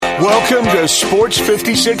Welcome to Sports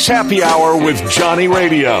 56 Happy Hour with Johnny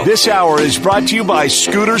Radio. This hour is brought to you by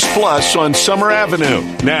Scooters Plus on Summer Avenue.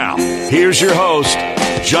 Now, here's your host,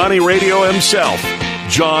 Johnny Radio himself,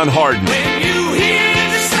 John Harden. When you hear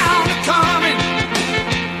the sound coming,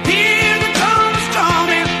 hear the drums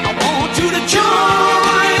drumming, I want you to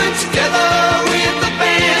join together with the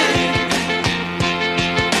band.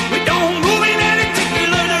 We don't move in any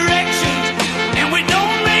particular directions, and we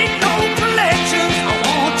don't make no collections. I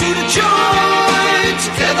want you to join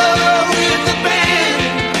together with the band.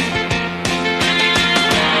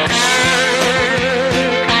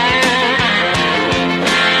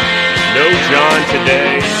 No John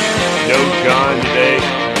today. No John today.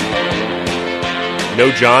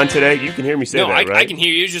 No John today. You can hear me say that, right? I can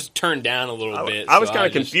hear you. Just turned down a little bit. I was kind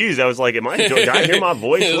of confused. I was like, "Am I? Did I hear my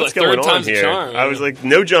voice? It was What's like going third on time's a here?" charm, I was like,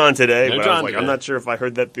 "No John today," No but I John was like, today. "I'm not sure if I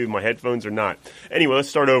heard that through my headphones or not." Anyway, let's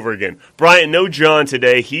start over again. Brian, no John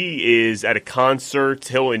today. He is at a concert.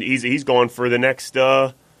 He's gone for the next.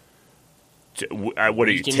 What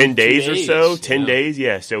are you? 10 days or so? 10 days,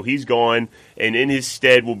 yeah. So he's gone, and in his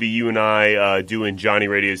stead will be you and I doing Johnny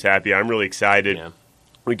Radio's Happy. I'm really excited. Yeah.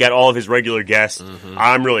 We got all of his regular guests.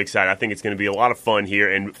 I'm really excited. I think it's going to be a lot of fun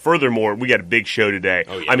here. And furthermore, we got a big show today.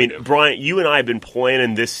 Oh, yeah, I mean, we do. Brian, you and I have been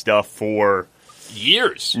planning this stuff for...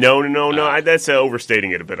 Years. No. That's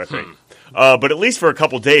overstating it a bit, I think. But at least for a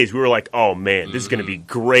couple days, we were like, oh, man, this is going to be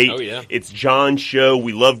great. Oh, yeah. It's John's show.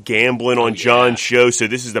 We love gambling on John's show, so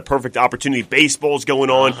this is the perfect opportunity. Baseball's going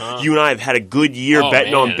on. You and I have had a good year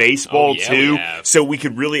betting on baseball, too. So we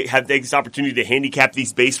could really have this opportunity to handicap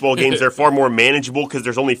these baseball games. They're far more manageable because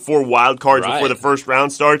there's only 4 wild cards before the first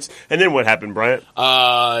round starts. And then what happened, Bryant?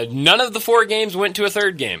 None of the 4 games went to a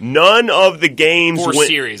third game. None of the games 4 went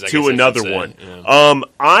series, I to guess I another should say. one. Yeah.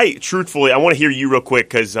 I want to hear you real quick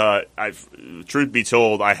because truth be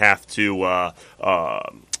told, I have to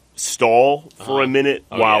stall for a minute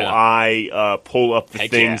while I pull up the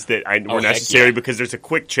things that were necessary because there's a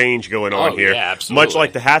quick change going on here. Yeah, absolutely. Much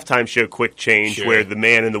like the halftime show quick change where the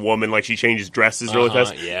man and the woman, like she changes dresses really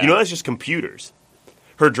fast. Yeah. You know, that's just computers.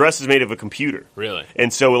 Her dress is made of a computer. Really?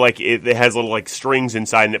 And so, like, it has little, like, strings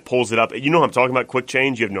inside, and it pulls it up. You know what I'm talking about, quick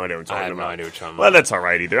change? You have no idea what I'm talking about. I have no idea what you're talking Well, about. that's all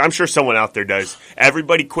right either. I'm sure someone out there does.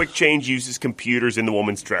 Everybody quick change uses computers in the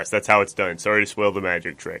woman's dress. That's how it's done. Sorry to spoil the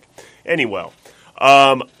magic trick. Anyway.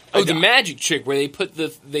 The magic trick where they pull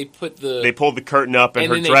the curtain up and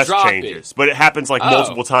her then they dress drop changes. But it happens, like,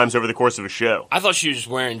 multiple times over the course of a show. I thought she was just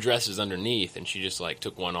wearing dresses underneath, and she just like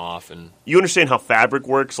took one off and. You understand how fabric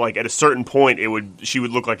works? Like, at a certain point, she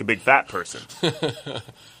would look like a big fat person.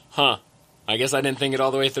 Huh. I guess I didn't think it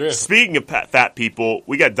all the way through. Speaking of fat people,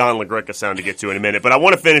 we got Don LaGreca sound to get to in a minute, but I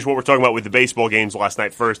want to finish what we're talking about with the baseball games last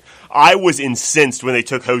night first. I was incensed when they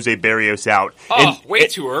took Jose Barrios out. Way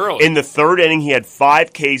too early. In the third inning, he had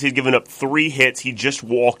 5 Ks. He'd given up 3 hits. He just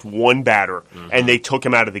walked 1 batter, and they took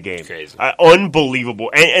him out of the game. Crazy.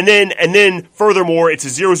 Unbelievable. And then, furthermore, it's a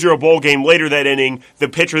 0-0 ball game. Later that inning, the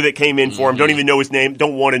pitcher that came in for him, don't even know his name,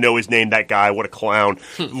 don't want to know his name, that guy, what a clown,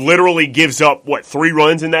 literally gives up, 3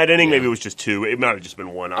 runs in that inning? Maybe it was just 2. It might have just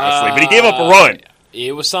been 1, honestly. But he gave up a run.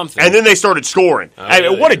 It was something. And then they started scoring.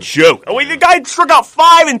 Really? What a joke. I mean, the guy struck out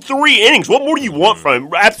 5 in 3 innings. What more do you want from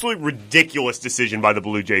him? Absolutely ridiculous decision by the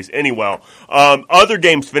Blue Jays. Anyway, other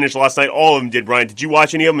games finished last night. All of them did, Brian. Did you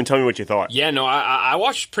watch any of them and tell me what you thought? Yeah, no, I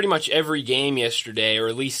watched pretty much every game yesterday, or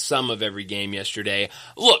at least some of every game yesterday.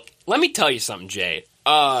 Look, let me tell you something, Jay.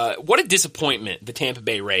 What a disappointment the Tampa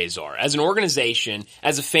Bay Rays are as an organization,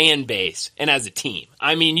 as a fan base, and as a team.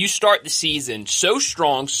 I mean, you start the season so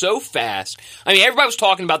strong, so fast. I mean, everybody was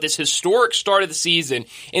talking about this historic start of the season,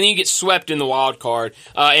 and then you get swept in the wild card.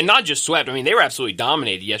 And not just swept, I mean, they were absolutely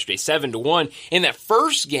dominated yesterday, 7-1. In that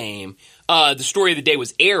first game, the story of the day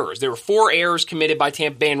was errors. There were 4 errors committed by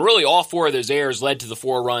Tampa Bay, and really all 4 of those errors led to the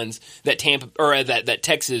 4 runs that that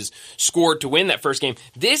Texas scored to win that first game.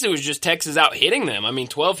 It was just Texas out hitting them. I mean,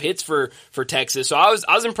 12 hits for Texas. So I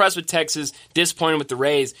was impressed with Texas, disappointed with the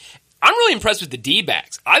Rays. I'm really impressed with the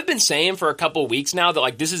D-backs. I've been saying for a couple of weeks now that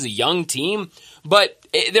like this is a young team, but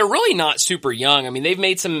they're really not super young. I mean, they've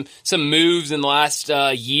made some moves in the last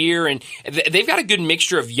year, and they've got a good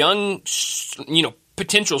mixture of young,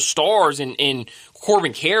 potential stars in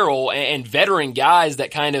Corbin Carroll and veteran guys that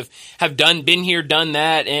kind of have been here, done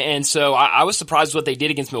that. And so I was surprised with what they did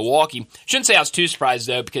against Milwaukee. Shouldn't say I was too surprised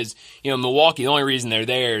though, because, Milwaukee, the only reason they're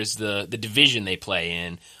there is the division they play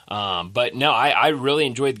in. But no, I really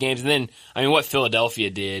enjoyed the games. And then, I mean, what Philadelphia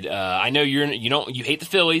did, I know you hate the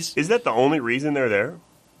Phillies. Is that the only reason they're there?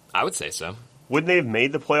 I would say so. Wouldn't they have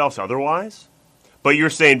made the playoffs otherwise? But you're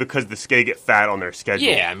saying because they get fat on their schedule.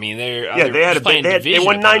 Yeah, I mean, they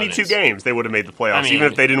won 92 games. They would have made the playoffs, even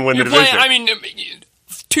if they didn't win the division.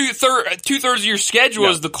 Two-thirds of your schedule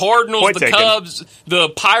is the Cardinals, the Cubs, the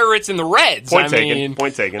Pirates, and the Reds. Point taken.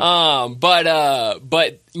 But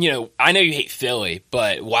I know you hate Philly,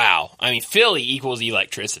 but wow. I mean, Philly equals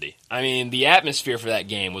electricity. I mean, the atmosphere for that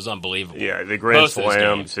game was unbelievable. Yeah, the Grand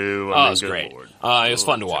Slam, too. It was great. It was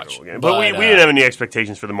fun to watch. But we didn't have any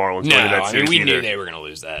expectations for the Marlins winning that series. We knew they were going to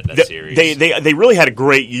lose that series. They really had a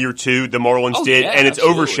great year, too, the Marlins did, and it's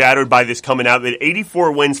overshadowed by this coming out. They had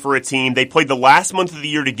 84 wins for a team. They played the last month of the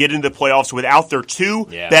year to get into the playoffs without their two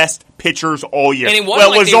best pitchers all year. And it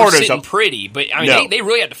wasn't like they were sitting pretty, but I mean, they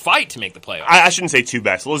really had to fight to make the playoffs. I shouldn't say two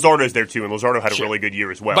best. Luzardo's there, too, and Luzardo had a really good year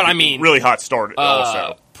as well. But I mean, really hot start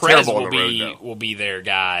also. Perez will be their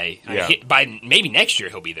guy. Yeah. By maybe next year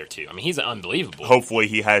he'll be there too. I mean, he's unbelievable. Hopefully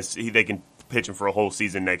they can pitch him for a whole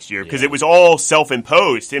season next year because it was all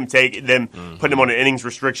self-imposed. Putting him on an innings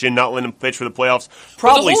restriction, not letting him pitch for the playoffs.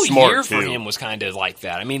 Probably the whole smart year too. for him was kind of like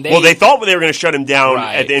that. I mean, they thought they were going to shut him down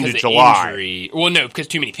at the end of July. Injury. Well, no, because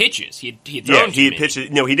too many pitches. He had thrown too many. Pitched.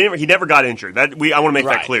 No, he didn't. He never got injured. I want to make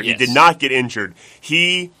that clear. Yes. He did not get injured.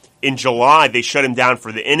 In July, they shut him down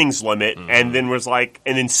for the innings limit, and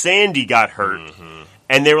then Sandy got hurt.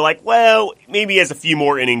 And they were like, well, maybe he has a few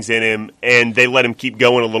more innings in him, and they let him keep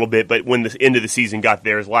going a little bit. But when the end of the season got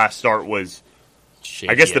there, his last start was,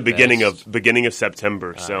 I guess, the beginning of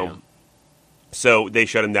September. So they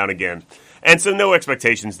shut him down again. And so no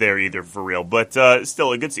expectations there either, for real. But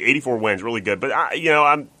still, a good 84 wins, really good. But,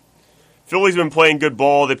 Phillies have been playing good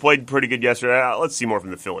ball. They played pretty good yesterday. Let's see more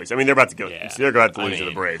from the Phillies. I mean, they're about to go. Yeah. They're about to lose to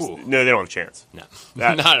the Braves. No, they don't have a chance. No,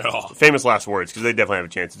 not at all. Famous last words, because they definitely have a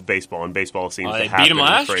chance. It's baseball, and baseball seems to happen. They beat them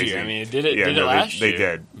last crazy. year. I mean, did it last year. They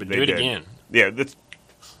did. But do it again. Yeah, that's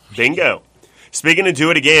bingo. Speaking of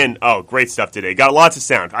do it again, great stuff today. Got lots of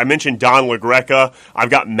sound. I mentioned Don LaGreca. I've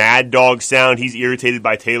got Mad Dog sound. He's irritated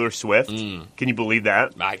by Taylor Swift. Can you believe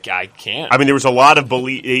that? I can't. I mean, there was a lot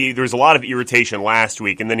of irritation last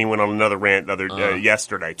week, and then he went on another rant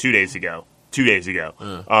yesterday, 2 days ago.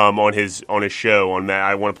 On his show on Matt.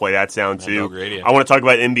 I want to play that sound too. I want to talk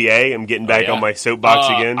about NBA. I'm getting back on my soapbox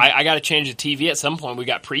again. I got to change the TV at some point. We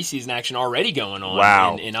got preseason action already going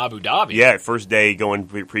on in Abu Dhabi. Yeah, first day going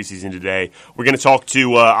preseason today. We're going to talk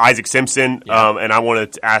to Isaac Simpson, and I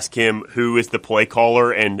want to ask him who is the play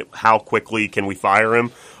caller and how quickly can we fire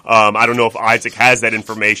him. I don't know if Isaac has that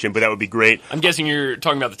information, but that would be great. I'm guessing you're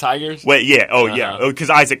talking about the Tigers? Wait, yeah. Because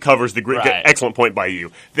Isaac covers the excellent point by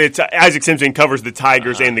you. Isaac Simpson covers the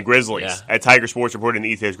Tigers and the Grizzlies at Tiger Sports Report and the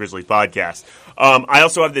Ethos Grizzlies podcast. I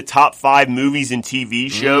also have the top 5 movies and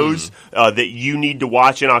TV shows that you need to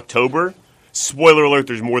watch in October. Spoiler alert,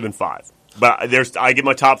 there's more than 5. But I give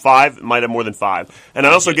my top 5, might have more than 5. And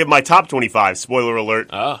I also give my top 25, spoiler alert,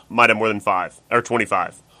 might have more than 5, or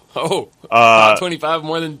 25. Top 25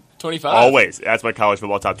 more than 25? Always. That's my college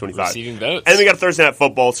football top 25. Receiving votes. And we got Thursday Night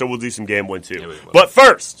Football, so we'll do some gambling too. But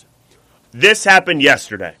first, this happened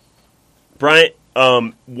yesterday. Bryant,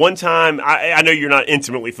 one time, I know you're not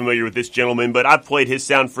intimately familiar with this gentleman, but I've played his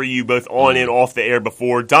sound for you both on and off the air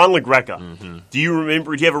before. Don LaGreca. Do you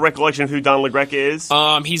have a recollection of who Don LaGreca is?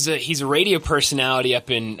 He's a radio personality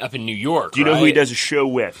up in New York. Do you know who he does a show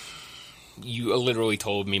with? You literally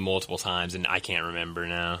told me multiple times, and I can't remember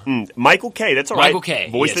now. Michael Kay, that's all right. Michael Kay.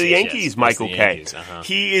 Voice of the Yankees, Michael Kay.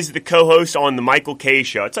 He is the co-host on the Michael Kay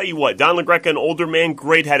Show. I'll tell you what, Don LaGreca, an older man,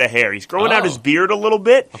 great head of hair. He's growing out his beard a little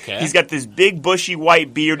bit. Okay. He's got this big, bushy,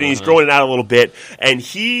 white beard, and he's growing it out a little bit. And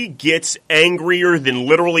he gets angrier than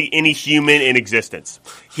literally any human in existence.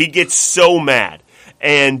 He gets so mad.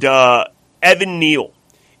 And Evan Neal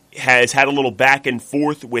has had a little back and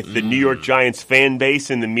forth with the New York Giants fan base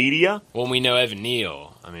and the media. Well, we know Evan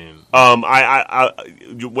Neal. I mean,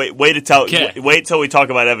 wait till we talk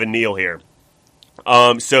about Evan Neal here.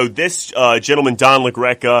 So this gentleman, Don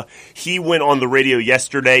LaGreca, he went on the radio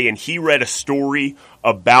yesterday and he read a story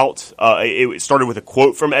about. It started with a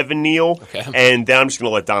quote from Evan Neal, and then I'm just going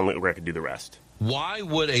to let Don LaGreca do the rest. Why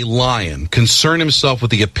would a lion concern himself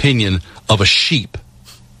with the opinion of a sheep?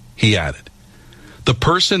 He added. The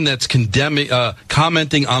person that's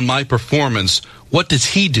commenting on my performance, what does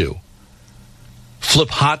he do? Flip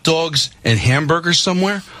hot dogs and hamburgers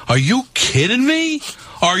somewhere? Are you kidding me?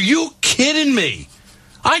 Are you kidding me?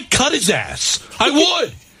 I'd cut his ass. I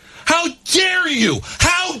would. How dare you?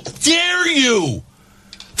 How dare you?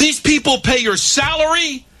 These people pay your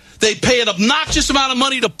salary. They pay an obnoxious amount of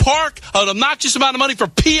money to park, an obnoxious amount of money for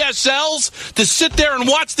PSLs, to sit there and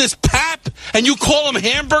watch this pap, and you call them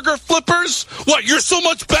hamburger flippers? What, you're so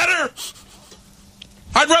much better?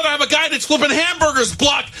 I'd rather have a guy that's flipping hamburgers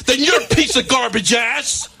block than your piece of garbage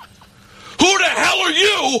ass. Who the hell are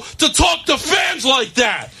you to talk to fans like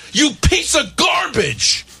that? You piece of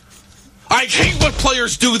garbage. I hate when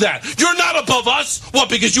players do that. You're not above us. What,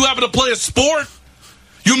 because you happen to play a sport?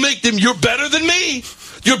 You make them, you're better than me?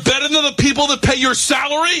 You're better than the people that pay your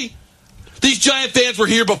salary? These Giant fans were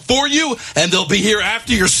here before you, and they'll be here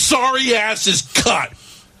after your sorry ass is cut.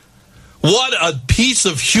 What a piece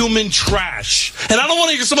of human trash. And I don't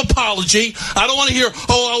want to hear some apology. I don't want to hear,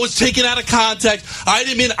 I was taken out of context. I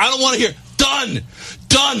don't want to hear, done.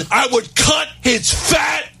 I would cut his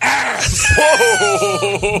fat ass.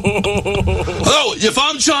 Oh, if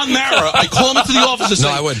I'm John Mara, I call him into the office and say,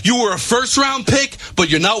 I would. You were a first-round pick, but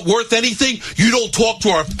you're not worth anything. You don't talk to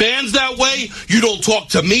our fans that way. You don't talk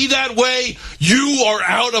to me that way. You are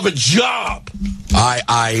out of a job.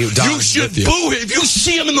 You should boo him. If you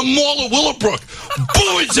see him in the mall of Willowbrook,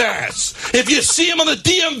 boo his ass. If you see him on the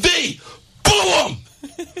DMV, boo him.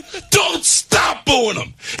 Don't stop booing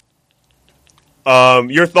him.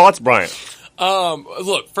 Your thoughts, Brian?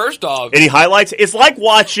 Look, first off, any highlights? It's like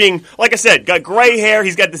watching, like I said, got gray hair.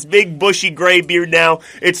 He's got this big bushy gray beard now.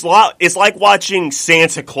 It's like watching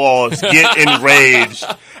Santa Claus get enraged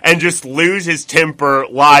and just lose his temper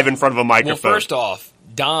live in front of a microphone. Well, first off,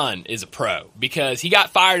 Don is a pro because he got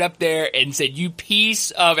fired up there and said, "You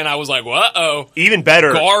piece of," and I was like, "Uh-oh." Even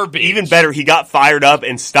better, garbage. Even better, he got fired up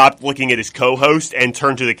and stopped looking at his co-host and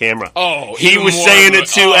turned to the camera. Oh, he was saying it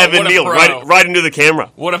to Evan Neal right into the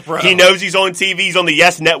camera. What a pro! He knows he's on TV. He's on the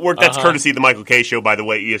Yes Network. That's courtesy of the Michael Kay Show, by the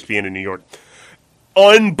way, ESPN in New York.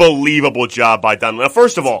 Unbelievable job by Don. Now,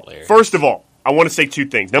 first of all, I want to say two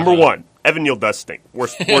things. Number one, Evan Neal does stink.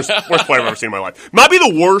 Worst player I've ever seen in my life. Might be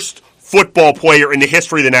the worst football player in the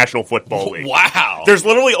history of the National Football League. Wow. There's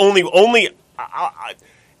literally only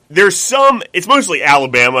there's some, it's mostly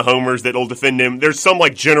Alabama homers that will defend him. There's some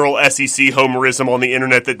like general SEC homerism on the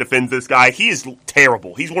internet that defends this guy. He is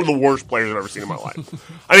terrible. He's one of the worst players I've ever seen in my life.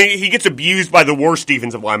 I mean, he gets abused by the worst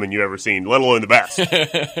defensive lineman you've ever seen, let alone the best.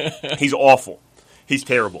 He's awful. He's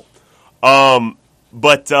terrible.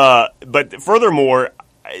 But furthermore,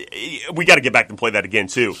 we got to get back and play that again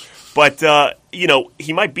too. But,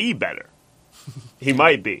 he might be better. He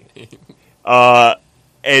might be.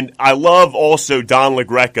 And I love also Don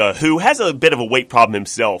LaGreca, who has a bit of a weight problem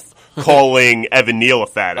himself, calling Evan Neal a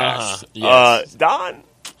fat ass. Yes. Don,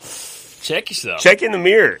 check yourself. Check in the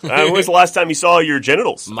mirror. When was the last time you saw your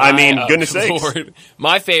genitals? Goodness sakes. Lord.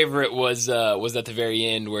 My favorite was at the very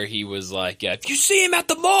end where he was like, if you see him at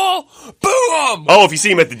the mall, boo him! Oh, if you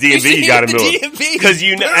see him at the DMV, you got to move him. Because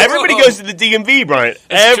everybody goes to the DMV, Brian.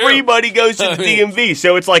 Everybody goes to the DMV.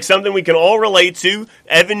 So it's like something we can all relate to.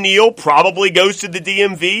 Evan Neal probably goes to the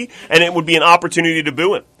DMV, and it would be an opportunity to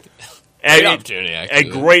boo him. Great opportunity, actually.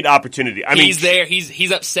 A great opportunity. I mean, he's there.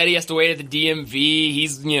 He's upset he has to wait at the DMV.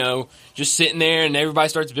 He's, just sitting there and everybody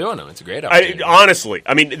starts booing him. It's a great opportunity. Honestly,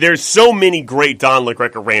 I mean, there's so many great Don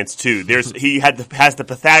LaGreca rants, too. He has the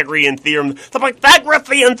Pythagorean theorem. The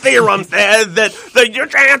Pythagorean theorem says that your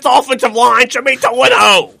Giants offensive line should be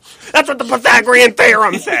 2-0. That's what the Pythagorean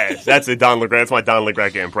theorem says. That's my Don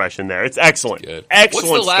LaGreca impression there. It's excellent. Good. Excellent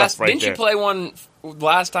What's the last, stuff right didn't there. you play one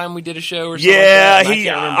last time we did a show or something like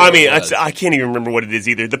that? I can't even remember what it is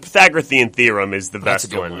either. The Pythagorean theorem is the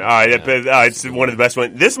best one. It's one of the best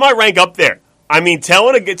ones. This might rank up there. I mean,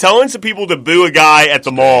 telling some people to boo a guy at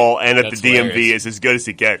the mall and at the DMV is as good as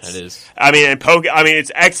it gets. That is.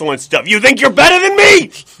 It's excellent stuff. You think you're better than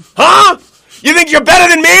me? Huh? You think you're better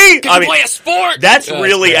than me? Play a sport. That's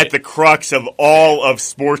really at the crux of all of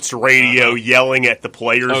sports radio yelling at the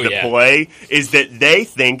players play, is that they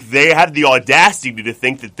think they have the audacity to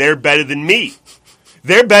think that they're better than me.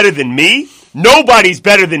 They're better than me? Nobody's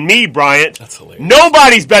better than me, Bryant. That's hilarious.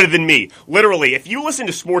 Nobody's better than me. Literally, if you listen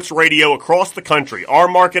to sports radio across the country, our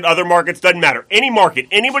market, other markets, doesn't matter. Any market,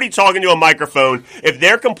 anybody talking to a microphone, if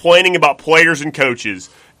they're complaining about players and coaches,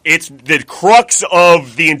 it's the crux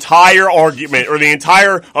of the entire argument or the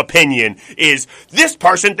entire opinion is this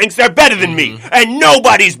person thinks they're better than me and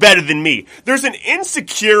nobody's better than me. There's an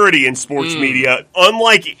insecurity in sports media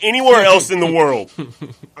unlike anywhere else in the world.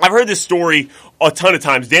 I've heard this story a ton of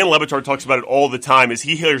times. Dan Le Batard talks about it all the time as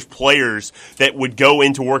he hears players that would go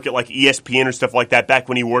into work at like ESPN or stuff like that back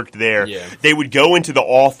when he worked there. Yeah. They would go into the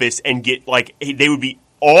office and get they would be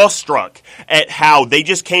awestruck at how they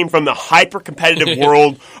just came from the hyper-competitive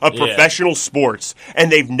world of professional sports,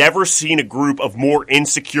 and they've never seen a group of more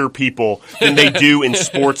insecure people than they do in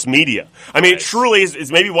sports media. I mean, it truly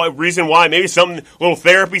is maybe reason why, maybe some little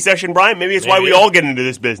therapy session, Brian, maybe it's why we all get into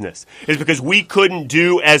this business, is because we couldn't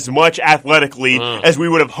do as much athletically as we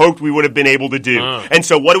would have hoped we would have been able to do. And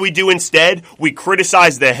so what do instead? We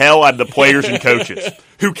criticize the hell out of the players and coaches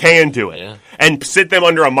who can do it and sit them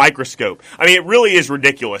under a microscope. I mean, it really is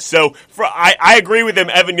ridiculous. So I agree with him.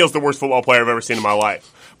 Evan Neal's the worst football player I've ever seen in my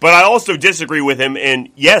life. But I also disagree with him. And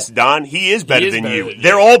yes, Don, he is better than you.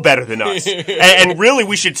 They're all better than us. and really,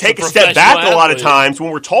 we should take a step back a lot of times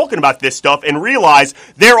when we're talking about this stuff and realize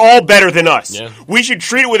they're all better than us. Yeah. We should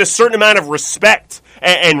treat it with a certain amount of respect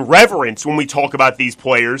and reverence when we talk about these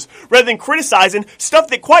players, rather than criticizing stuff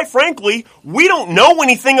that, quite frankly, we don't know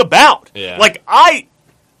anything about. Yeah. Like,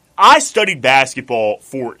 I studied basketball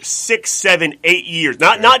for 6, 7, 8 years.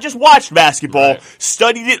 Not just watched basketball,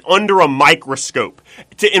 studied it under a microscope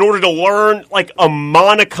in order to learn like a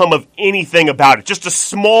monicum of anything about it. Just a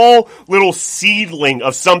small little seedling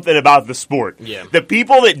of something about the sport. Yeah. The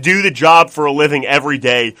people that do the job for a living every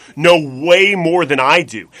day know way more than I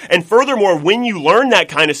do. And furthermore, when you learn that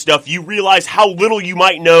kind of stuff, you realize how little you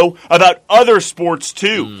might know about other sports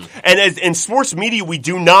too. And in sports media, we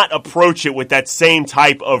do not approach it with that same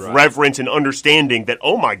type of reverence and understanding that,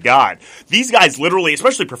 oh my God, these guys literally,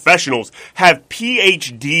 especially professionals, have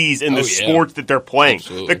PhDs in the sports that they're playing.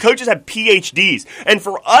 Absolutely. The coaches have PhDs. And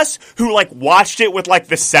for us who like watched it with like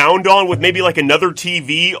the sound on with maybe like another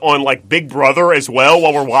TV on like Big Brother as well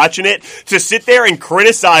while we're watching it, to sit there and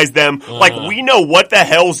criticize them like we know what the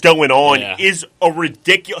hell's going on is a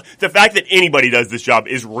ridiculous. The fact that anybody does this job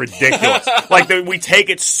is ridiculous. Like we take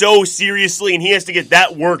it so seriously, and he has to get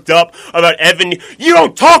that worked up about Evan. You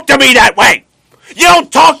don't talk to me that way. You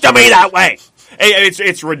don't talk to me that way.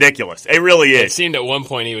 It's ridiculous. It really is. It seemed at one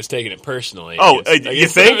point he was taking it personally. Oh, you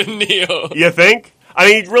think? You think? I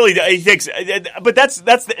mean, really, he takes. But that's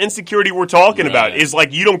the insecurity we're talking about. Is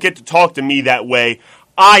like, you don't get to talk to me that way.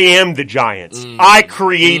 I am the Giants. I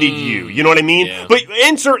created you. You know what I mean? Yeah. But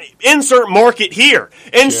insert market here.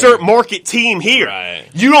 Insert market team here. Right.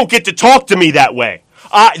 You don't get to talk to me that way.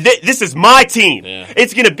 This is my team. Yeah.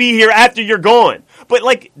 It's going to be here after you're gone. But,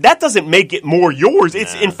 like, that doesn't make it more yours.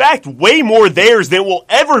 It's, in fact, way more theirs than will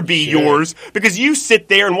ever be yours, because you sit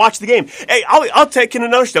there and watch the game. Hey, I'll take in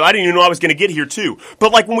another step. I didn't even know I was going to get here, too.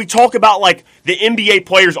 But, like, when we talk about, like, the NBA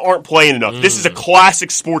players aren't playing enough, this is a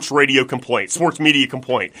classic sports radio complaint, sports media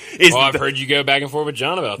complaint. I've heard you go back and forth with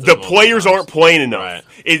John about this. The players aren't playing enough.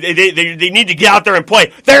 Right. They need to get out there and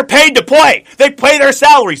play. They're paid to play. They pay their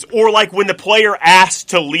salaries. Or, like, when the player asks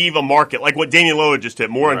to leave a market, like what Damian Lillard just did.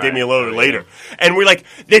 More on Damian Lillard later. And we're like,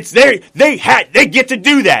 it's there. They get to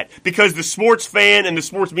do that because the sports fan and the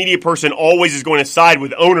sports media person always is going to side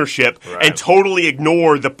with ownership and totally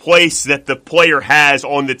ignore the place that the player has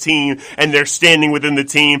on the team and their standing within the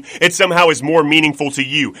team. It somehow is more meaningful to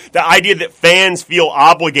you. The idea that fans feel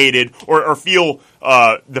obligated or feel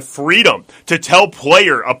the freedom to tell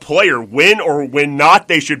a player when or when not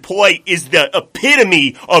they should play is the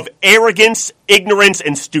epitome of arrogance, ignorance,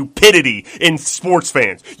 and stupidity in sports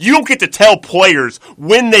fans. You don't get to tell players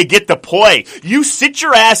when they get to play. You sit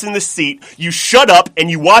your ass in the seat, you shut up, and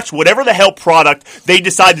you watch whatever the hell product they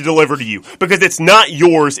decide to deliver to you, because it's not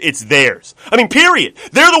yours, it's theirs. I mean, period.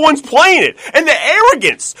 They're the ones playing it. And the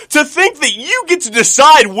arrogance to think that you get to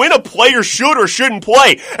decide when a player should or shouldn't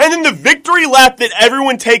play. And then the victory lap that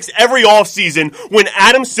everyone takes every offseason when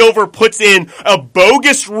Adam Silver puts in a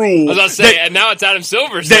bogus rule. I was about to say, and now it's Adam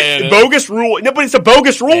Silver saying bogus rule. No, but it's a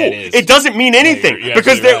bogus rule. It doesn't mean anything. You're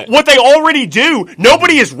because what they already do,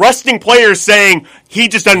 nobody is resting players saying, he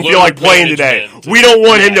just doesn't feel like playing today. We don't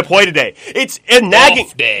want him to play today. It's a nagging.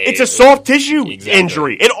 It's a soft tissue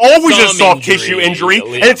injury. It always is a soft tissue injury,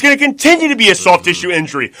 and it's going to continue to be a soft tissue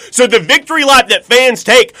injury. So the victory lap that fans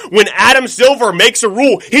take when Adam Silver makes a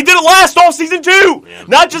rule, he did it last offseason too. Yeah.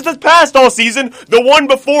 Not just this past offseason, the one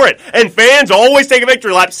before it. And fans always take a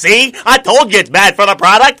victory lap. See, I told you it's bad for the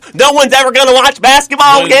product. No one's ever going to watch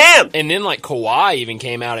basketball again. And then like Kawhi even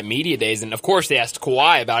came out at media days, and of course they asked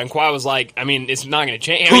Kawhi about it, and Kawhi was like, I mean, it's not going to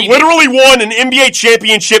change. Who literally won an NBA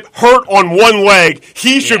championship hurt on one leg.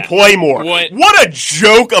 He should play more. What a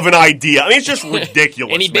joke of an idea. I mean, it's just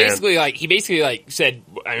ridiculous. And he basically said,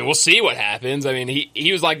 I mean, we'll see what happens. I mean,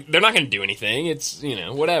 he was like, they're not going to do anything. It's,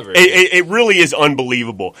 whatever. It really is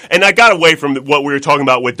unbelievable. And I got away from what we were talking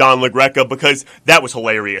about with Don LaGreca because that was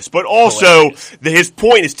hilarious. But also, his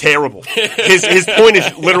point is terrible. His point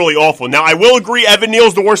is literally awful. Now, I will agree, Evan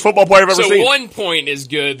Neal's the worst football player I've ever seen. So one point is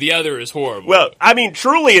good, the other is horrible. Well, I mean,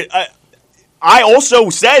 truly, I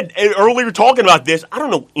also said earlier talking about this, I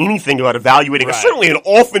don't know anything about evaluating certainly an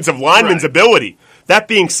offensive lineman's ability. That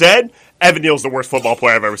being said, Evan Neal's the worst football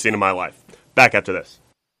player I've ever seen in my life. Back after this.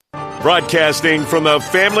 Broadcasting from the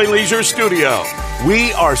Family Leisure Studio,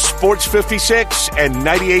 we are Sports 56 and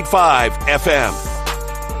 98.5 FM.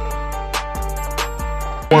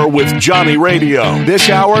 With Johnny Radio. This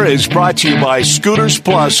hour is brought to you by Scooters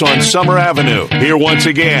Plus on Summer Avenue. Here once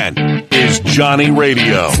again is Johnny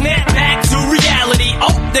Radio. Snap back to reality.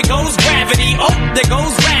 Oh, there goes gravity. Oh, there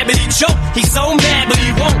goes rabbit. He choke. He's so mad, but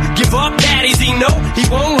he won't give up. Daddies, he know he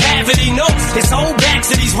won't have it. He knows his whole back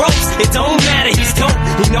to these ropes. It don't matter. He's dope.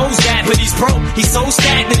 He knows that, but he's broke. He's so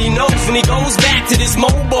stagnant. He knows when he goes back to this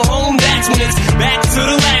mobile home. That's when it's back to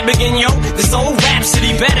the lab again, yo. This old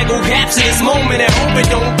rhapsody better go capture this moment and hope it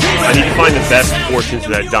don't. I need to find the best portions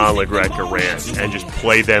of that Don LaGreca rant and just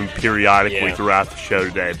play them periodically throughout the show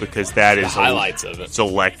today, because that is the highlights of it. It's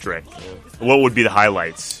electric. What would be the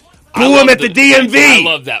highlights? Boo him at the DMV. I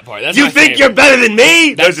love that part. That's you my think favorite. You're better than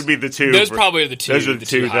me? Those would be the two. Those probably are the two. Those are the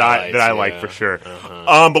two highlights, that I like for sure.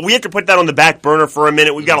 But we have to put that on the back burner for a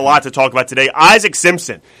minute. We've got a lot to talk about today. Isaac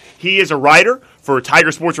Simpson. He is a writer for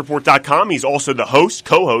TigerSportsReport.com. He's also the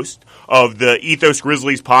co-host of the Ethos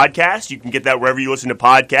Grizzlies podcast. You can get that wherever you listen to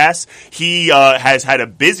podcasts. He has had a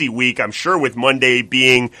busy week, I'm sure, with Monday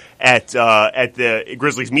being at the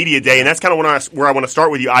Grizzlies Media Day, and that's kind of where I want to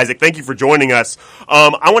start with you, Isaac. Thank you for joining us.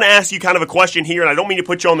 I want to ask you kind of a question here, and I don't mean to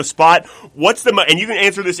put you on the spot. And you can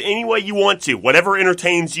answer this any way you want to, whatever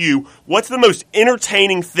entertains you. What's the most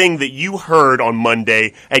entertaining thing that you heard on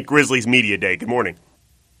Monday at Grizzlies Media Day? Good morning.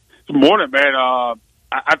 Good morning, man.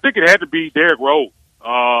 I think it had to be Derrick Rose.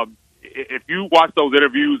 If you watch those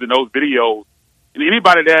interviews and those videos, and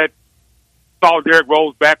anybody that saw Derrick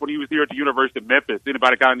Rose back when he was here at the University of Memphis,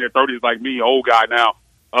 anybody kind of in their 30s like me, old guy now,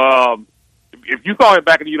 if you saw him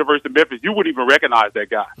back at the University of Memphis, you wouldn't even recognize that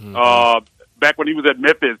guy. Mm-hmm. Back when he was at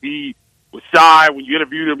Memphis, he was shy. When you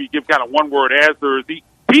interviewed him, he'd give kind of one-word answers. He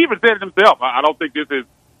even said it himself. I don't think this is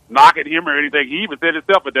knocking him or anything. He even said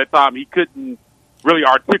himself at that time he couldn't really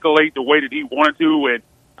articulate the way that he wanted to, and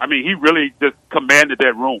I mean, he really just commanded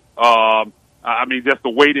that room. I mean, just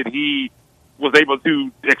the way that he was able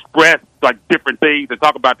to express like different things and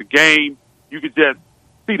talk about the game. You could just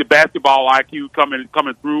see the basketball IQ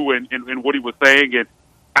coming through and what he was saying, and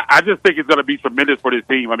I just think it's going to be tremendous for this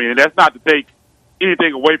team. I mean, and that's not to take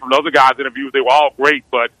anything away from the other guys' interviews; they were all great,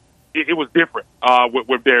 but it was different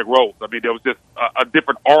with Derrick Rose. I mean, there was just a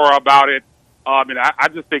different aura about it. And I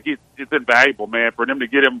just think it's invaluable, man, for them to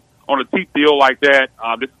get him on a cheap deal like that.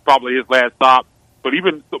 This is probably his last stop. But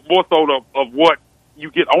even more so of what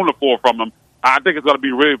you get on the floor from him, I think it's going to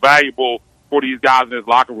be really valuable for these guys in his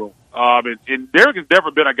locker room. And Derrick has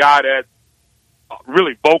never been a guy that's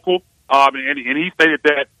really vocal. And he stated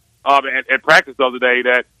that at practice the other day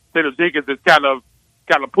that Taylor Jenkins is kind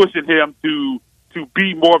of pushing him to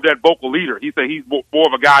be more of that vocal leader. He said he's more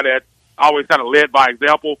of a guy that always kind of led by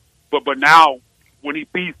example. But now, when he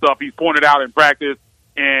sees stuff, he's pointed out in practice,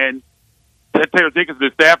 and Taylor Jenkins and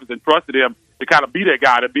his staff has entrusted him to kind of be that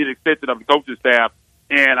guy, to be an extension of the coaching staff.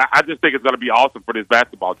 And I just think it's going to be awesome for this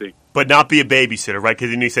basketball team. But not be a babysitter, right?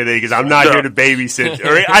 Because then he said that because I'm not here to babysit.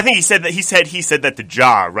 Or I think he said that to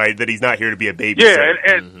Ja, right? That he's not here to be a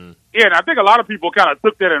babysitter. Yeah, and I think a lot of people kind of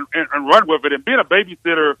took that and run with it. And being a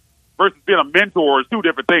babysitter versus being a mentor is two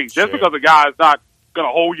different things. Just because a guy is not going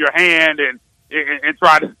to hold your hand and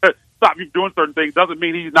try to stop you from doing certain things doesn't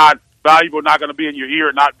mean he's not valuable, not going to be in your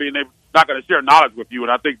ear, not going to share knowledge with you.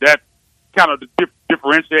 And I think that's kind of the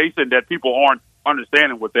differentiation that people aren't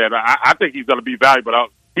understanding with that. I think he's going to be valuable.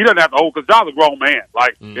 He doesn't have to hold, because John's a grown man.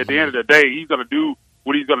 Like, at the end of the day, he's going to do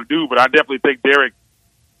what he's going to do. But I definitely think Derrick,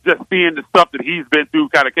 just seeing the stuff that he's been through,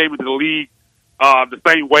 kind of came into the league the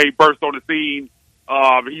same way, burst on the scene.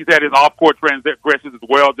 He's had his off-court transgressions as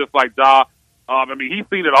well, just like Ja. I mean, he's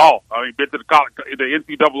seen it all. I mean, been to the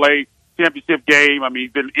NCAA championship game. I mean,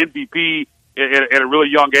 he's been MVP at a really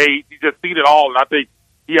young age. He's just seen it all, and I think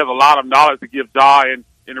he has a lot of knowledge to give Ja and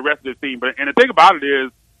the rest of the team. And the thing about it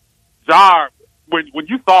is, Ja, when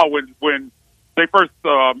you saw when they first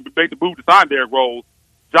made the move to sign Derrick Rose,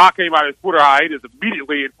 Ja came out of his Twitter hiatus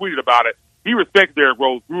immediately and tweeted about it. He respects Derrick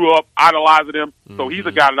Rose, grew up idolizing him, so he's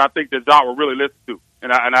a guy that I think that Ja will really listen to.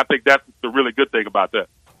 And I think that's the really good thing about that.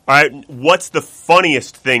 All right, what's the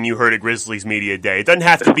funniest thing you heard at Grizzlies Media Day? It doesn't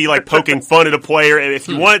have to be like poking fun at a player. If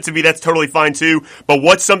you want it to be, that's totally fine too. But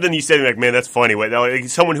what's something you said, like, man, that's funny? Like,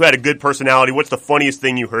 someone who had a good personality, what's the funniest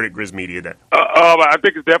thing you heard at Grizz Media Day? I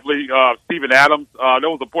think it's definitely Steven Adams. There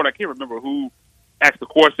was a point, I can't remember who asked the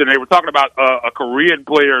question. They were talking about a Korean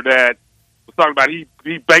player that was talking about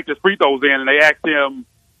he banked his free throws in, and they asked him,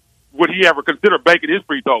 would he ever consider making his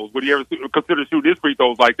free throws? Would he ever consider shooting his free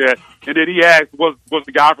throws like that? And then he asked, was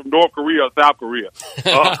the guy from North Korea or South Korea?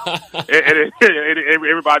 And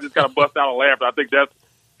everybody just kind of bust out a laugh. I think that's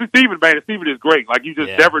Steven, man. Steven is great. Like, you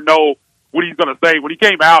just never know what he's going to say. When he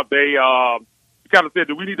came out, they kind of said,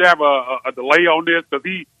 do we need to have a delay on this? Because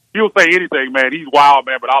he'll say anything, man. He's wild,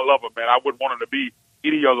 man, but I love him, man. I wouldn't want him to be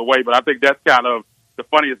any other way, but I think that's kind of the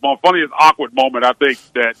funniest awkward moment, I think,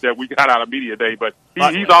 that we got out of Media Day. But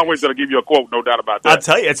he's always going to give you a quote, no doubt about that. I'll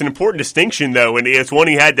tell you, it's an important distinction, though, and it's one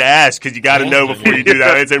he had to ask because you got to know before you do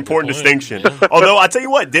that. It's an important distinction. Although, I'll tell you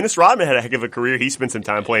what, Dennis Rodman had a heck of a career. He spent some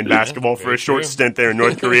time playing basketball for a short stint there in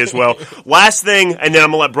North Korea as well. Last thing, and then I'm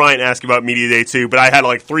going to let Bryant ask about Media Day, too, but I had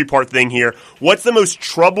a three-part thing here. What's the most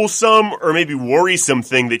troublesome or maybe worrisome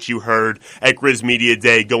thing that you heard at Grizz Media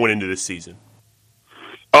Day going into this season?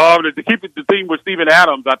 To keep the team with Steven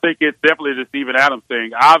Adams, I think it's definitely the Steven Adams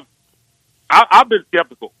thing. I've been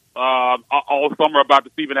skeptical all summer about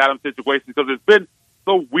the Steven Adams situation because it's been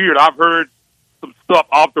so weird. I've heard some stuff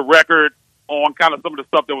off the record on kind of some of the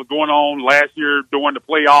stuff that was going on last year during the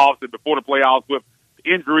playoffs and before the playoffs with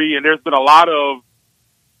injury, and there's been a lot of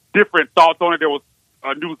different thoughts on it. There was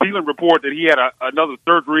a New Zealand report that he had another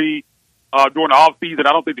surgery during the off season.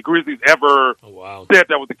 I don't think the Grizzlies ever said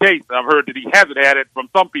that was the case. I've heard that he hasn't had it from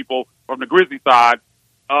some people from the Grizzlies side.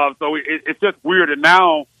 So it's just weird. And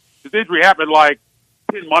now this injury happened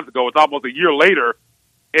 10 months ago. It's almost a year later,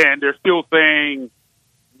 and they're still saying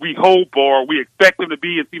we hope or we expect him to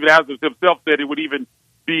be. And Steven Adams himself said it would even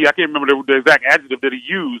be, I can't remember the exact adjective that he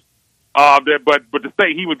used, but to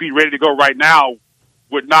say he would be ready to go right now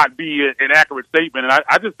would not be an accurate statement. And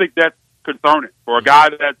I just think that's concerning for a guy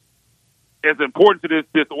that's as important to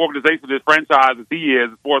this organization, this franchise as he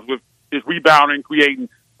is, as far as with his rebounding, creating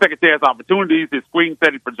second chance opportunities, his screen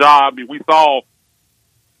setting for job. I mean, we saw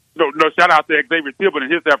no shout out to Xavier Tillman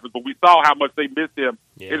and his efforts, but we saw how much they missed him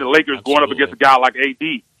in the Lakers going up against a guy like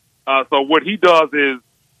AD. So what he does is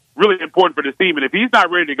really important for this team, and if he's not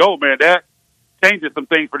ready to go, man, that changes some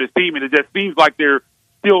things for this team, and it just seems like they're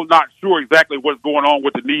still not sure exactly what's going on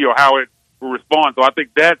with the knee or how it will respond. So I think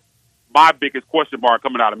that's my biggest question mark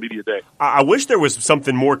coming out of Media Day. I wish there was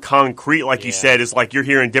something more concrete, like you said, is you're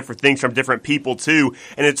hearing different things from different people too,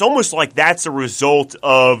 and it's almost like that's a result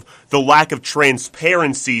of the lack of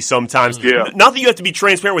transparency sometimes. Yeah. Not that you have to be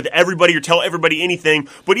transparent with everybody or tell everybody anything,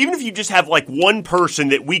 but even if you just have one person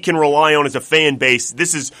that we can rely on as a fan base,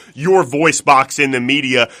 this is your voice box in the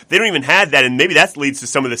media, they don't even have that, and maybe that leads to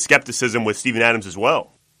some of the skepticism with Steven Adams as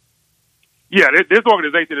well. Yeah, this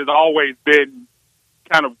organization has always been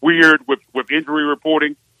kind of weird with injury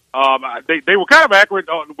reporting. They were kind of accurate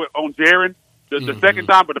on Jaren the second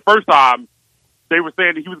time, but the first time they were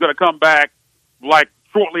saying that he was going to come back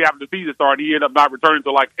shortly after the season started. He ended up not returning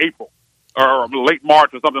until April or late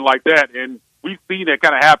March or something like that. And we've seen that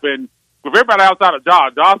kind of happen with everybody outside of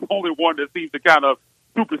Josh. Josh's the only one that seems to kind of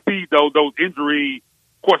supersede those injury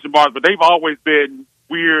question marks, but they've always been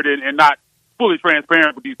weird and not fully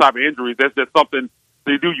transparent with these type of injuries. That's just something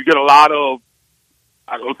they do. You get a lot of,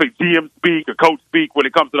 I don't say GM speak or coach speak when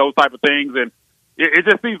it comes to those type of things. And it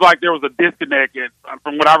just seems like there was a disconnect. And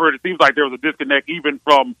from what I've heard, it seems like there was a disconnect even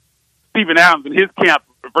from Steven Adams and his camp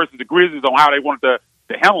versus the Grizzlies on how they wanted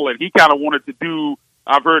to handle it. He kind of wanted to do,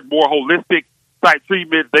 I've heard, more holistic type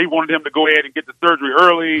treatments. They wanted him to go ahead and get the surgery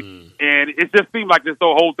early. And it just seemed like this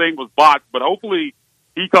whole thing was botched. But hopefully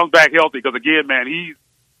he comes back healthy because, again, man, he's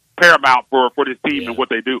paramount for this team and what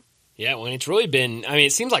they do. Yeah, well, it's really been,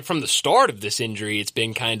 it seems like from the start of this injury, it's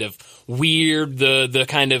been kind of weird. The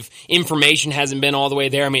kind of information hasn't been all the way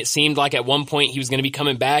there. It seemed like at one point he was going to be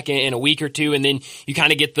coming back in a week or two, and then you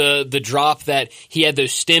kind of get the drop that he had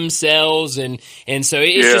those stem cells, and so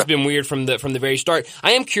it's just been weird from the very start.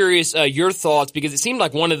 I am curious your thoughts, because it seemed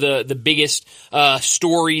like one of the biggest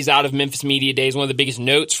stories out of Memphis Media Days, one of the biggest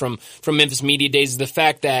notes from Memphis Media Days is the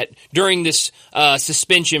fact that during this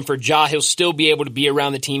suspension for Ja, he'll still be able to be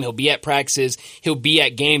around the team. He'll be at practices, he'll be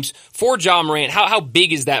at games. For Ja Morant, how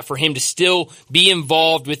big is that for him to still be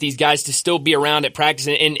involved with these guys, to still be around at practice,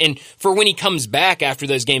 and for when he comes back after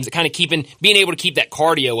those games, kind of being able to keep that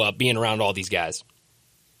cardio up, being around all these guys?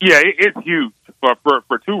 Yeah, it's huge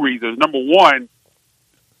for two reasons. Number one,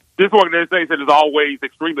 this organization is always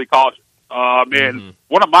extremely cautious. And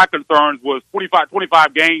one of my concerns was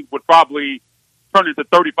 25 games would probably turn into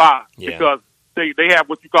 35 because they have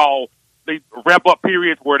what you call, they ramp up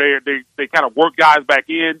periods where they kind of work guys back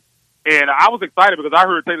in. And I was excited because I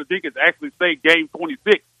heard Taylor Jenkins actually say game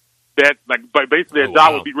 26 that basically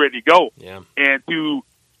Ja would be ready to go. Yeah. And to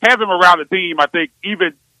have him around the team, I think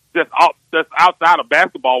even just outside of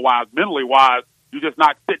basketball wise, mentally wise, you're just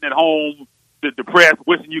not sitting at home depressed,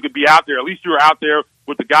 wishing you could be out there. At least you're out there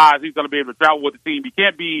with the guys. He's going to be able to travel with the team. He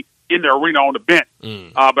can't be in the arena on the bench,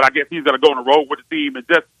 but I guess he's going to go on the road with the team and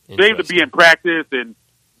just be able to be in practice and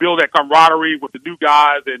build that camaraderie with the new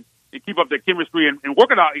guys and keep up that chemistry and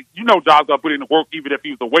working out. You know, John's going to put in the work even if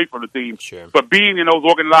he was away from the team. Sure. But being in those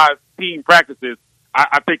organized team practices,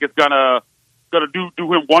 I think it's gonna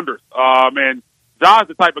do him wonders. And John's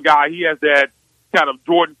the type of guy. He has that kind of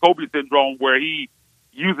Jordan Kobe syndrome where he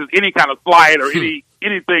uses any kind of slide or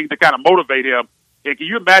anything to kind of motivate him. And can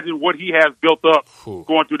you imagine what he has built up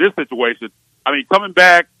going through this situation? I mean, coming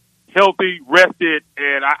back healthy, rested,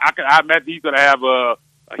 and I imagine he's going to have a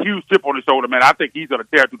huge chip on his shoulder, man. I think he's going to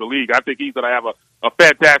tear through the league. I think he's going to have a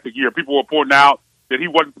fantastic year. People were pointing out that he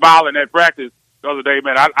wasn't smiling at practice the other day,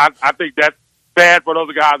 man. I think that's bad for the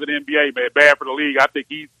other guys in the NBA, man. Bad for the league. I think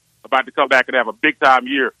he's about to come back and have a big-time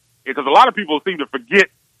year. Because a lot of people seem to forget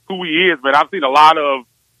who he is, man. I've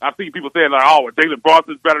seen people saying, like, oh, Jalen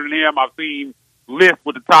Brunson's better than him. I've seen lists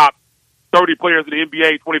with the top 30 players in the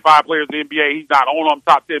NBA, 25 players in the NBA. He's not on them,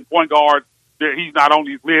 top 10 point guards. He's not on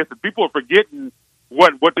these lists. And people are forgetting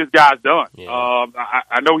what this guy's done. Yeah.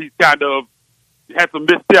 I know he's kind of had some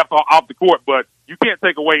missteps off the court, but you can't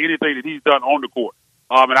take away anything that he's done on the court.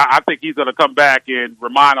 And I think he's going to come back and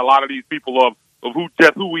remind a lot of these people of who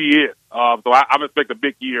he is. So I'm expecting a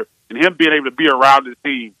big year. And him being able to be around this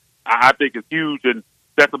team, I think is huge. And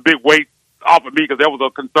that's a big weight off of me because there was a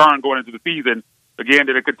concern going into the season, again,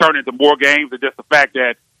 that it could turn into more games and just the fact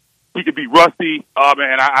that he could be rusty.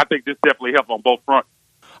 And I think this definitely helps on both fronts.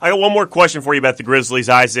 I got one more question for you about the Grizzlies,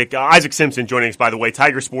 Isaac. Isaac Simpson joining us, by the way,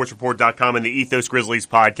 TigerSportsReport.com and the Ethos Grizzlies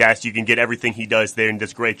podcast. You can get everything he does there and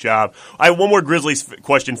does a great job. I have one more Grizzlies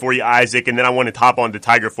question for you, Isaac, and then I want to hop on to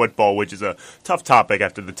Tiger football, which is a tough topic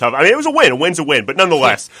after the tough. I mean, it was a win. A win's a win, but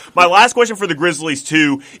nonetheless. My last question for the Grizzlies,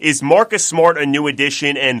 too, is Marcus Smart a new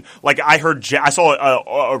addition? And like I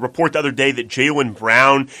saw a report the other day that Jaylen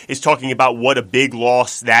Brown is talking about what a big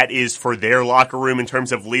loss that is for their locker room in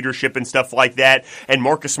terms of leadership and stuff like that. And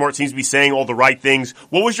Marcus Smart seems to be saying all the right things.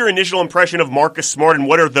 What was your initial impression of Marcus Smart, and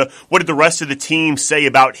what did the rest of the team say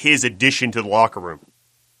about his addition to the locker room?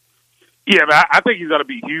 Yeah, man, I think he's going to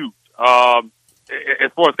be huge.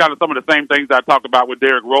 As far as kind of some of the same things I talked about with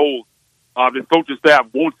Derrick Rose, this coaching staff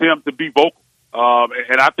wants him to be vocal,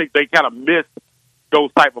 and I think they kind of missed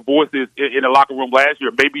those type of voices in the locker room last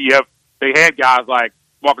year. Maybe if they had guys like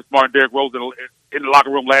Marcus Smart and Derrick Rose in the locker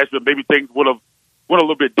room last year, maybe things would have went a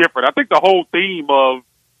little bit different. I think the whole theme of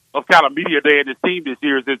kind of media day and this team this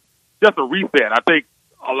year is just a reset. I think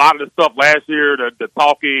a lot of the stuff last year, the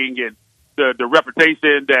talking and the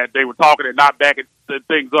reputation that they were talking and not backing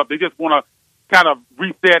things up, they just want to kind of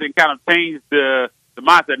reset and kind of change the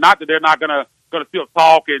mindset. Not that they're not gonna still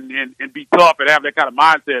talk and be tough and have that kind of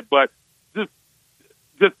mindset, but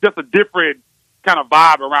just a different kind of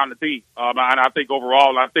vibe around the team. And I think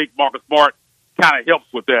overall, I think Marcus Smart kind of helps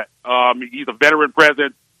with that. He's a veteran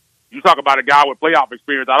presence. You talk about a guy with playoff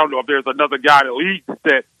experience. I don't know if there's another guy in the league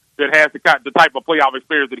that has the type of playoff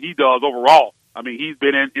experience that he does overall. I mean, he's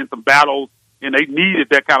been in some battles, and they needed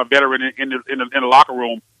that kind of veteran in the locker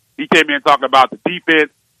room. He came in talking about the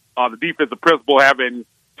defense, the defensive principal having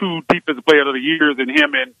 2 defensive players of the years, and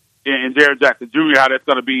him and Jaren Jackson Jr., how that's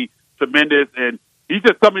going to be tremendous. And he's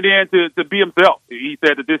just coming in to be himself. He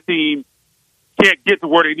said that this team can't get to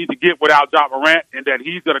where they need to get without John Morant, and that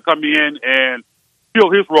he's going to come in and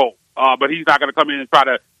fill his role. But he's not going to come in and try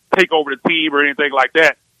to take over the team or anything like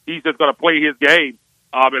that. He's just going to play his game.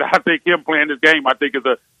 And I think him playing this game, I think, is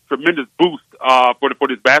a tremendous boost for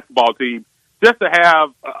this basketball team. Just to have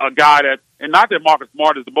a guy that, and not that Marcus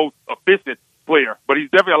Smart is the most efficient player, but he's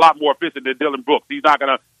definitely a lot more efficient than Dillon Brooks. He's not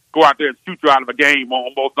going to go out there and shoot you out of a game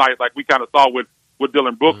on both nights like we kind of saw with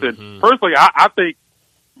Dillon Brooks. Mm-hmm. And personally, I think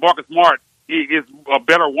Marcus Smart is a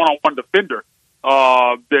better one-on-one defender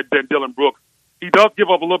than Dillon Brooks. He does give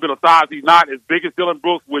up a little bit of size. He's not as big as Dillon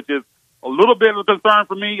Brooks, which is a little bit of a concern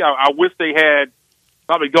for me. I wish they had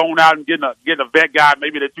probably going out and getting a vet guy,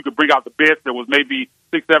 maybe that you could bring out the bench that was maybe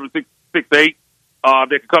 6'7", 6'8", that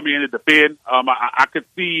could come in and defend. I could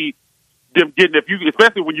see them getting,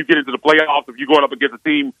 especially when you get into the playoffs, if you're going up against a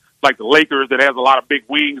team like the Lakers that has a lot of big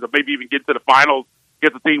wings, or maybe even get to the finals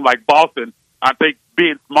against a team like Boston. I think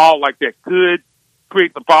being small like that could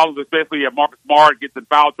create some problems, especially if Marcus Smart gets in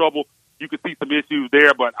foul trouble. You could see some issues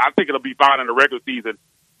there, but I think it'll be fine in the regular season.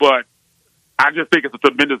 But I just think it's a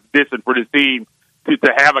tremendous addition for this team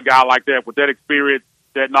to have a guy like that with that experience,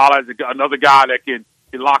 that knowledge, another guy that can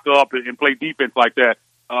lock up and play defense like that.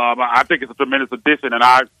 I think it's a tremendous addition, and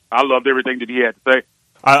I loved everything that he had to say.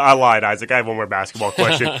 I lied, Isaac. I have one more basketball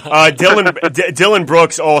question. Dylan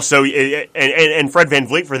Brooks also, and Fred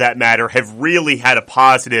VanVleet for that matter, have really had a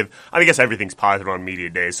positive. I guess everything's positive on media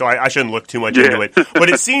days, so I shouldn't look too much into it. But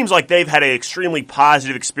it seems like they've had an extremely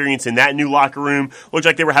positive experience in that new locker room. Looks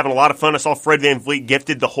like they were having a lot of fun. I saw Fred VanVleet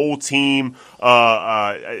gifted the whole team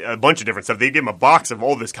a bunch of different stuff. They gave him a box of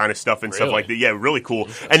all this kind of stuff and stuff like that. Yeah, really cool.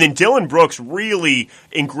 And then Dylan Brooks really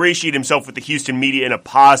ingratiated himself with the Houston media in a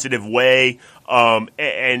positive way. And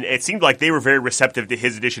it seemed like they were very receptive to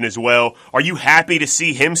his addition as well. Are you happy to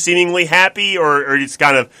see him seemingly happy, or it's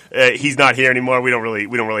kind of he's not here anymore? We don't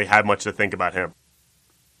really have much to think about him.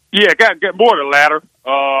 Yeah, get more of the latter.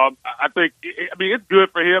 I think. I mean, it's good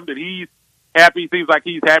for him that he's happy. Seems like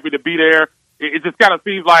he's happy to be there. It just kind of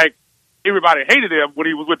seems like everybody hated him when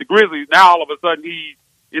he was with the Grizzlies. Now all of a sudden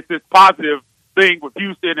it's this positive thing with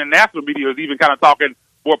Houston, and national media is even kind of talking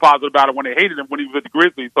more positive about it when they hated him when he was with the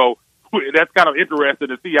Grizzlies. So that's kind of interesting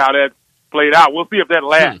to see how that played out. We'll see if that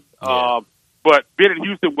lasts. But being in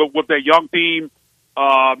Houston with that young team,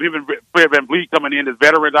 him and Fred VanVleet coming in as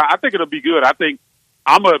veterans, I think it'll be good. I think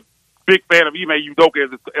I'm a big fan of Ime Udoka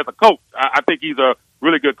as a coach. I think he's a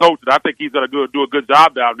really good coach, and I think he's going to do a good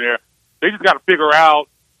job down there. They just got to figure out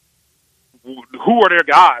who are their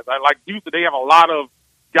guys. Like Houston, they have a lot of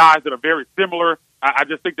guys that are very similar. I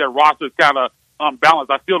just think their roster is kind of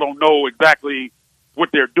unbalanced. I still don't know exactly what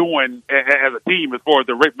they're doing as a team as far as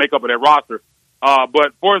the makeup of their roster.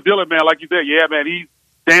 But for Dylan, man, like you said, yeah, man, he's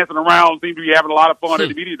dancing around, seems to be having a lot of fun at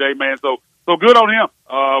the media day, man. So good on him.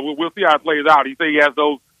 We'll see how it plays out. He said he has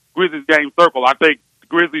those Grizzlies game circle. I think the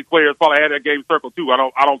Grizzlies players probably had that game circle too. I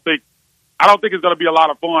don't think it's going to be a lot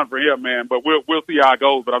of fun for him, man. But we'll see how it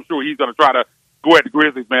goes. But I'm sure he's going to try to go at the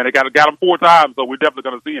Grizzlies, man. They got him 4 times, so we're definitely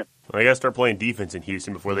going to see him. Well, they got to start playing defense in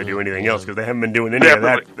Houston before they do anything else, because they haven't been doing any of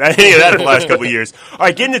that in the last couple of years. All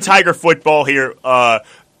right, getting to Tiger football here.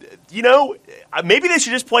 Maybe they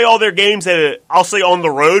should just play all their games at I'll say on the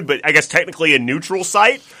road, but I guess technically a neutral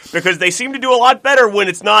site, because they seem to do a lot better when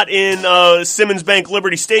it's not in Simmons Bank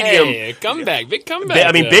Liberty Stadium. Hey, comeback, big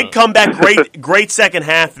comeback. Big comeback, great second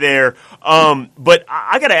half there. But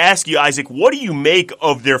I got to ask you, Isaac, what do you make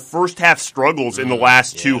of their first half struggles in the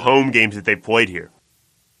last 2 home games that they've played here?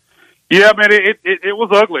 Yeah, man, it was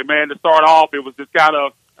ugly, man. To start off, it was just kind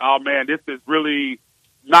of, oh man, this is really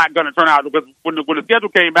not going to turn out. Because when the schedule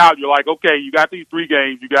came out, you're like, okay, you got these 3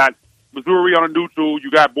 games. You got Missouri on a neutral.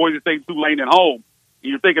 You got Boise State, Tulane at home.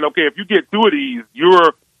 And you're thinking, okay, if you get 2 of these,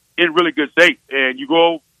 you're in really good shape. And you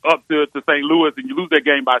go up to St. Louis and you lose that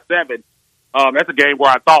game by 7. That's a game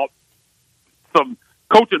where I thought some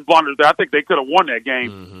coaching blunders there. I think they could have won that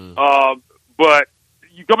game. But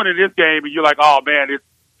you come into this game and you're like, oh man,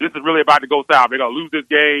 this is really about to go south. They're going to lose this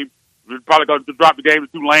game. They're probably going to drop the game to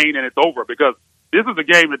Tulane, and it's over, because this is a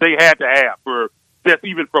game that they had to have for just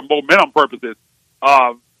even for momentum purposes.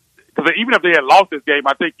 Because even if they had lost this game,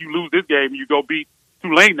 I think you lose this game and you go beat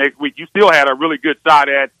Tulane next week, you still had a really good shot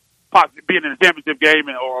at possibly being in the championship game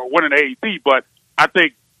or winning the AAC. But I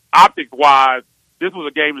think optics-wise, this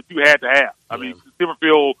was a game that you had to have. I mean,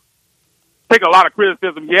 Silverfield take a lot of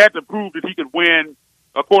criticism. He had to prove that he could win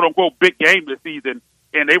a quote-unquote big game this season,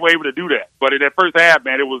 and they were able to do that. But in that first half,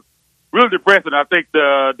 man, it was really depressing. I think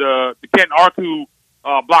the Kenton Arku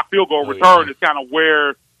block field goal return is kind of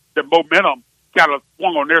where the momentum kind of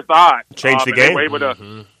swung on their side. Changed the game. They were able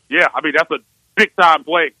to, yeah, I mean, that's a big-time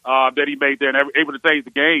play that he made there, and able to change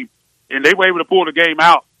the game. And they were able to pull the game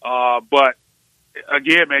out. But,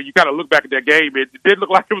 again, man, you kind of look back at that game. It did look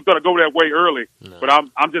like it was going to go that way early. No. But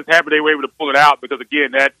I'm just happy they were able to pull it out, because,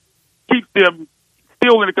 again, that keeps them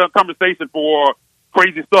still in the conversation for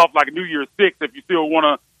crazy stuff like New Year's 6 if you still want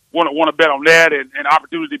to bet on that, and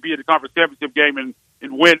opportunity to be in the conference championship game and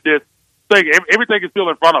win this thing. Everything is still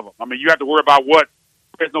in front of them. I mean, you have to worry about what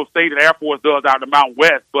Fresno State and Air Force does out in the Mountain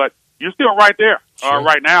West, but you're still right there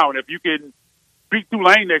right now. And if you can beat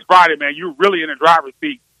Tulane next Friday, man, you're really in the driver's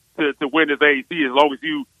seat to win this AAC, as long as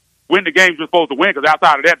you win the games you're supposed to win, because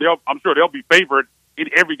outside of that, I'm sure they'll be favored in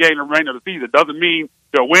every game in the remainder of the season. Doesn't mean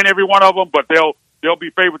they'll win every one of them, but they'll be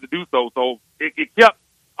favored to do so. So it kept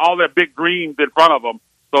all that big dreams in front of them.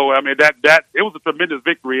 So, I mean, that it was a tremendous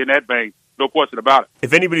victory in that vein. No question about it.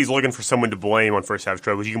 If anybody's looking for someone to blame on first half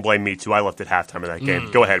struggles, you can blame me, too. I left at halftime of that game.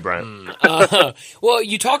 Go ahead, Brian. Well,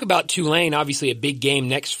 you talk about Tulane, obviously a big game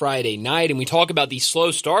next Friday night, and we talk about these slow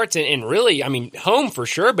starts, and really, I mean, home for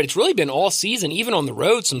sure, but it's really been all season, even on the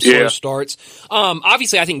road, some slow starts.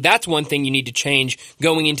 Obviously, I think that's one thing you need to change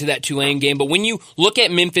going into that Tulane game, but when you look at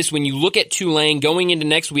Memphis, when you look at Tulane going into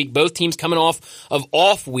next week, both teams coming off of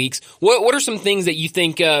off weeks, what are some things that you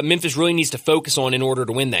think Memphis really needs to focus on in order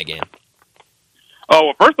to win that game? Oh,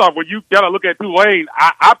 well, first off, when you got to look at Tulane,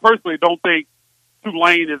 I personally don't think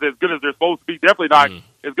Tulane is as good as they're supposed to be. Definitely not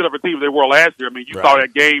as good of a team as they were last year. I mean, you saw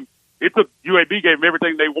that game. It took UAB gave them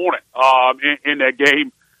everything they wanted in that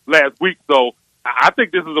game last week. So I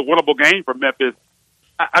think this is a winnable game for Memphis.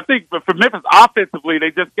 I think for Memphis offensively,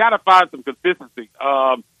 they just got to find some consistency.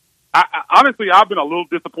 Honestly, I've been a little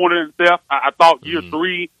disappointed in Steph. I thought year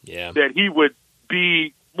 3 that he would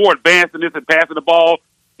be more advanced in this and passing the ball.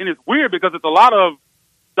 And it's weird because it's a lot of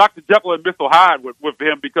Dr. Jekyll and Mr. Hyde with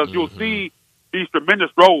him, because you'll see these tremendous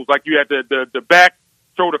throws, like you had the back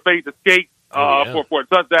shoulder fade to skate for a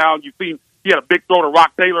touchdown. You've seen he had a big throw to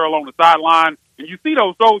Rock Taylor along the sideline. And you see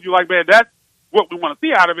those throws, you're like, man, that's what we want to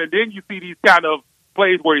see out of it. And then you see these kind of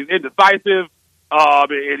plays where he's indecisive,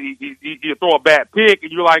 and he throw a bad pick,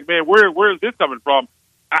 and you're like, man, where is this coming from?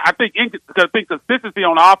 I think consistency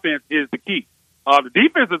on offense is the key. The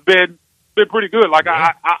defense has been pretty good. Like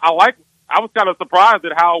I was kind of surprised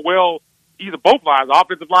at how well both lines, the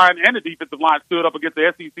offensive line and the defensive line, stood up against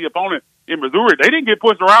the SEC opponent in Missouri. They didn't get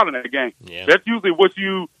pushed around in that game. Yeah. That's usually what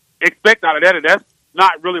you expect out of that, and that's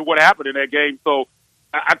not really what happened in that game. So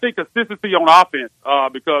I think consistency on offense,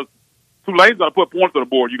 because Tulane's going to put points on the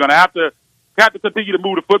board. You're going to have to continue to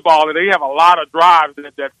move the football, and they have a lot of drives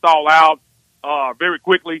that stall out very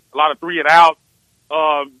quickly, a lot of 3 and out,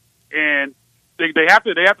 and they have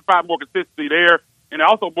to find more consistency there, and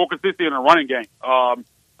also more consistency in the running game.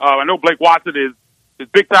 I know Blake Watson is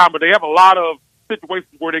big time, but they have a lot of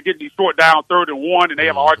situations where they're getting these short down 3rd and 1, and they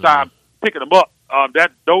have a hard time picking them up.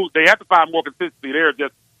 They have to find more consistency there,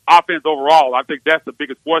 just offense overall. I think that's the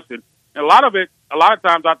biggest question. And a lot of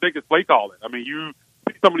times I think it's play calling. I mean, you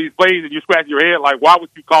see some of these plays and you scratch your head like, why would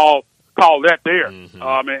you call that there?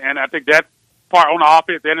 And I think that's part on the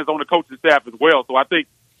offense and it's on the coaching staff as well. So I think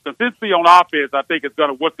consistency on offense, I think, is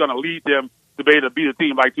what's going to lead them to be able to beat a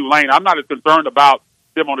team like Tulane. I'm not as concerned about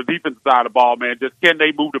them on the defensive side of the ball, man. Just can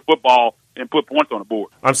they move the football and put points on the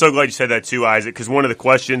board? I'm so glad you said that too, Isaac, because one of the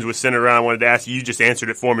questions was centered around, I wanted to ask you, you just answered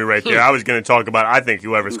it for me right there. I was going to talk about, I think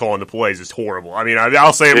whoever's calling the plays is horrible. I mean,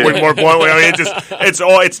 I'll say it more bluntly. I mean,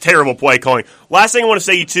 it's terrible play calling. Last thing I want to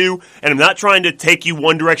say to you too, and I'm not trying to take you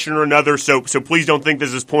one direction or another, so please don't think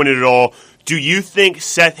this is pointed at all. Do you think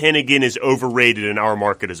Seth Hennigan is overrated in our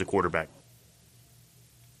market as a quarterback?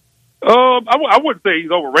 I wouldn't say he's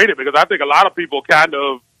overrated, because I think a lot of people have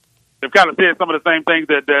said some of the same things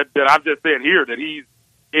that I've just said here, that he's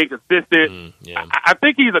inconsistent. I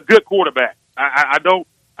think he's a good quarterback. I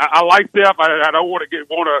like Steph. I don't want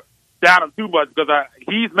to down him too much, because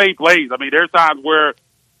he's made plays. I me's times where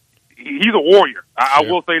he's a warrior. I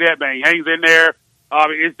will say that, man. He hangs in there.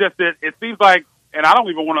 It's just that it seems like, and I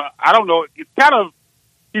don't know, he's kind of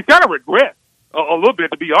regressed a little bit,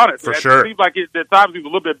 to be honest. For sure. It seems like at times he was a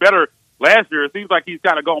little bit better last year. It seems like he's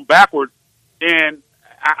kind of gone backwards, and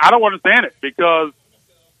I don't understand it, because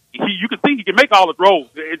you can see he can make all the throws.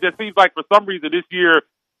 It just seems like for some reason this year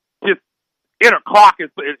his inner clock is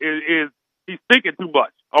he's thinking too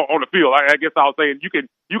much on the field. I guess I was saying you can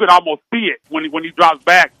almost see it when he drops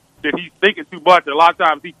back, that he's thinking too much. And a lot of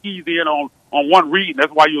times he keys in on one read, and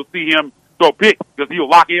that's why you'll see him throw picks, because he'll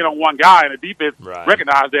lock in on one guy, and the defense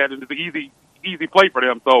recognize that, and it's an easy play for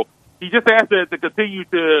them. So he just has to continue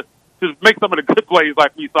to make some of the good plays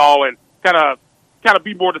like we saw, and kind of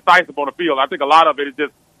be more decisive on the field. I think a lot of it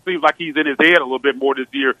just seems like he's in his head a little bit more this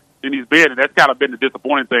year than he's been, and that's kind of been the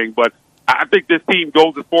disappointing thing. But I think this team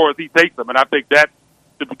goes as far as he takes them, and I think that's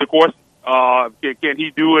the question. Can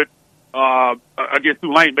he do it against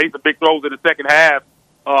Tulane? Made some big throws in the second half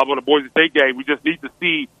of the Boise State game. We just need to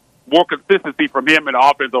see more consistency from him in the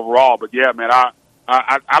offense overall. But yeah, man, I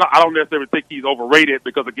don't necessarily think he's overrated,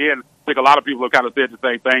 because again, I think a lot of people have kind of said the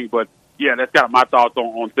same thing. But yeah, that's kind of my thoughts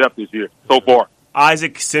on Steph this year so far.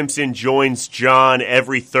 Isaac Simpson joins John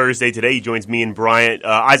every Thursday. Today he joins me and Bryant.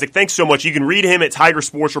 Isaac, thanks so much. You can read him at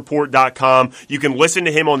TigerSportsReport.com. You can listen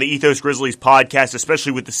to him on the Ethos Grizzlies podcast,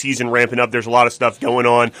 especially with the season ramping up. There's a lot of stuff going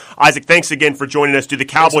on. Isaac, thanks again for joining us. Do the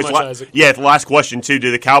Cowboys? So much, Isaac. Yeah, the last question too.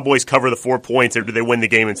 Do the Cowboys cover the 4 points, or do they win the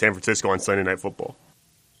game in San Francisco on Sunday Night Football?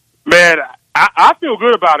 Man, I feel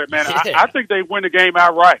good about it, man. Yeah. I think they win the game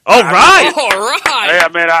outright. All right. Yeah,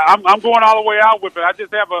 man, I'm going all the way out with it. I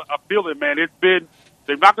just have a feeling, man.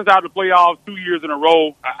 They've knocked us out of the playoffs 2 years in a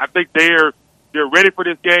row. I think they're ready for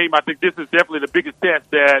this game. I think this is definitely the biggest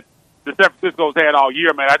test that the San Francisco's had all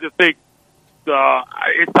year, man. I just think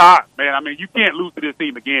it's time, man. I mean, you can't lose to this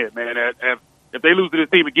team again, man. If they lose to this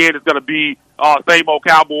team again, it's going to be same old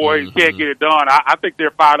Cowboys, can't get it done. I think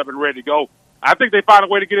they're fired up and ready to go. I think they find a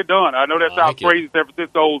way to get it done. I know that sounds crazy. San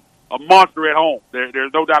Francisco's a monster at home.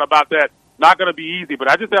 There's no doubt about that. Not going to be easy,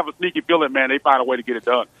 but I just have a sneaky feeling, man, they find a way to get it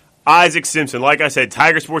done. Isaac Simpson, like I said,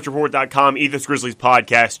 TigerSportsReport.com, Ethos Grizzlies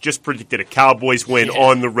podcast, just predicted a Cowboys win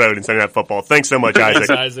on the road in Sunday Night Football. Thanks so much, Isaac.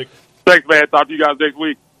 Thanks, Isaac. Thanks, man. Talk to you guys next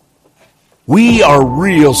week. We are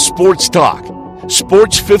real sports talk.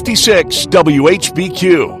 Sports 56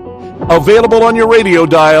 WHBQ. Available on your radio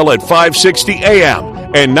dial at 560 AM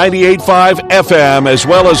and 98.5 FM, as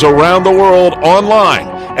well as around the world online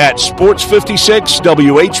at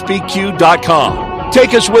sports56whbq.com.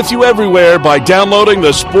 Take us with you everywhere by downloading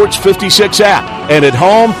the Sports 56 app. And at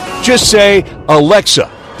home, just say, Alexa,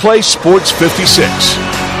 play Sports 56.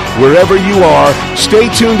 Wherever you are, stay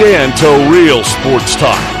tuned in to Real Sports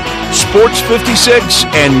Talk. Sports 56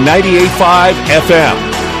 and 98.5 FM.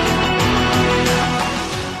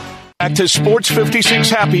 Back to Sports 56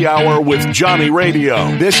 Happy Hour with Johnny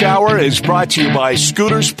Radio. This hour is brought to you by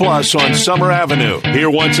Scooters Plus on Summer Avenue. Here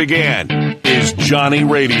once again is Johnny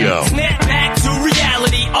Radio. Snap back to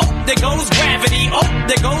reality. Oh, there goes gravity. Oh,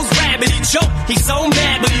 there goes gravity. Choke. He's so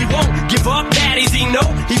mad, but he won't give up. Daddies, he know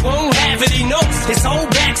he won't have it. He knows his whole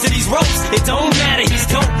back to these ropes. It don't matter. He's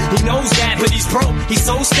dope. He knows that, but he's broke. He's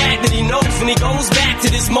so stagnant. He knows when he goes back to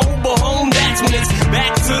this mobile home. That's when it's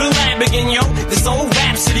back to the lab again, yo. This old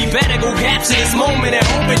rhapsody better go capture this moment and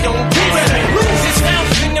hope it don't do it. Lose yourself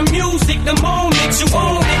in the music. The moment you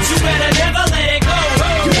own it, you better never let it go.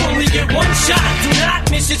 You only get one shot. Do not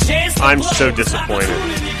miss your chance. I'm so disappointed.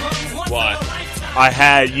 Why?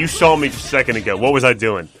 You saw me just a second ago. What was I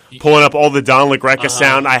doing? Pulling up all the Don LaGreca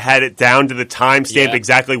sound. I had it down to the timestamp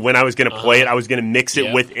exactly when I was going to play it. I was going to mix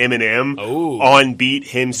it with Eminem on beat,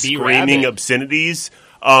 him screaming obscenities,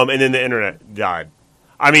 and then the internet died.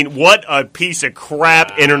 I mean, what a piece of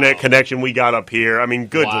crap internet connection we got up here. I mean,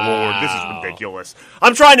 good Lord, this is ridiculous.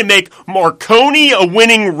 I'm trying to make Marconi a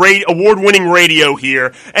award-winning radio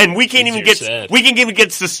here, and we can't even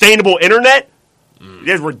get sustainable internet.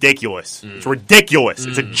 It's ridiculous. It's ridiculous.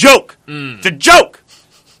 It's a joke. It's a joke.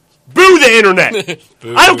 Boo the internet.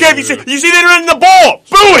 I don't care if you see the internet in the ball.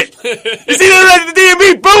 Boo it. You see the internet at the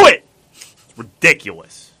DMV. Boo it. It's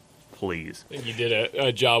ridiculous. Please. I think you did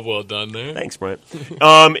a job well done there. Thanks, Brent.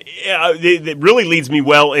 It really leads me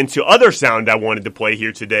well into other sound I wanted to play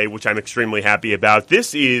here today, which I'm extremely happy about.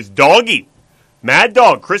 This is Doggy. Mad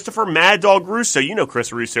Dog. Christopher Mad Dog Russo. You know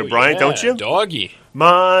Chris Russo, Brian, don't you? Doggy.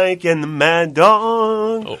 Mike and the Mad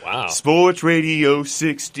Dog. Oh, wow. Sports Radio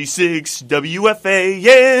 66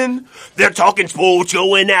 WFAN. They're talking sports,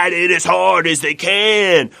 going at it as hard as they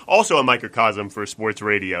can. Also a microcosm for sports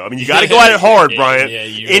radio. I mean, you got to go at it hard, Brian. Yeah,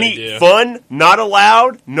 you Any really do. fun, not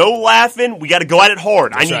allowed, no laughing. We got to go at it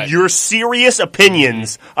hard. That's I need right. your serious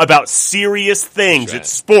opinions about serious things. That's right. It's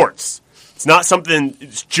sports. It's not something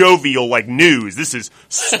jovial like news. This is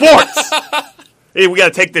sports. Hey, we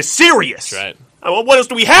got to take this serious. That's right. What else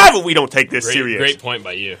do we have if we don't take this serious? Great point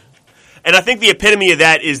by you. And I think the epitome of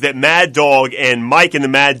that is that Mad Dog and Mike and the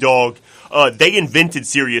Mad Dog, they invented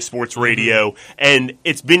Sirius Sports Radio, and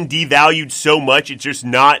it's been devalued so much. It's just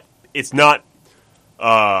not. It's not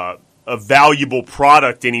a valuable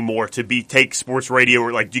product anymore to take sports radio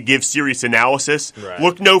or like to give serious analysis. Right.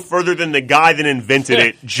 Look no further than the guy that invented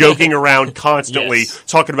it, joking around constantly,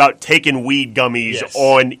 talking about taking weed gummies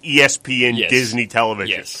on ESPN Disney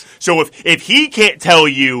television. Yes. So if he can't tell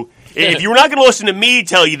you, if you're not going to listen to me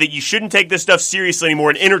tell you that you shouldn't take this stuff seriously anymore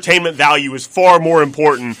and entertainment value is far more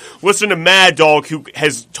important, listen to Mad Dog, who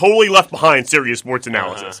has totally left behind serious sports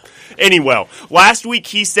analysis. Anyway, last week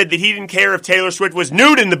he said that he didn't care if Taylor Swift was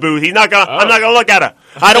nude in the booth. I'm not going to look at her.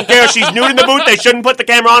 I don't care if she's nude in the booth. They shouldn't put the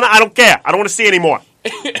camera on her. I don't care. I don't want to see anymore.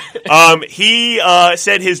 He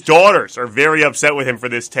said his daughters are very upset with him for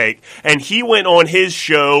this take, and he went on his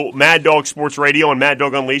show, Mad Dog Sports Radio, on Mad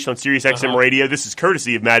Dog Unleashed on Sirius XM Radio. This is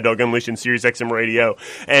courtesy of Mad Dog Unleashed on Sirius XM Radio,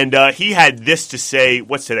 and he had this to say.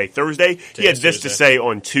 What's today? Thursday. He had this to say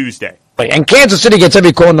on Tuesday. And Kansas City gets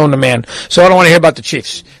every call known to man, so I don't want to hear about the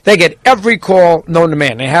Chiefs. They get every call known to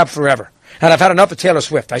man. They have forever. And I've had enough of Taylor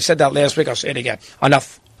Swift. I said that last week. I'll say it again.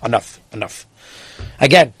 Enough.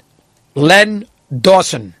 Again, Len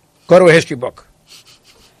Dawson. Go to a history book.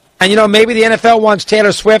 And, maybe the NFL wants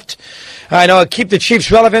Taylor Swift. I know, keep the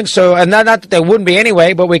Chiefs relevant, so and not that they wouldn't be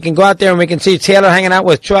anyway, but we can go out there and we can see Taylor hanging out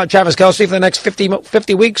with Travis Kelce for the next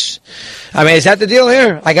 50 weeks. I mean, is that the deal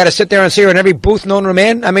here? I got to sit there and see her in every booth known to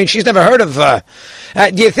man? I mean, she's never heard of...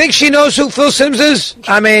 do you think she knows who Phil Simms is?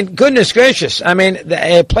 I mean, goodness gracious. I mean,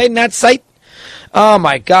 played in that site? Oh,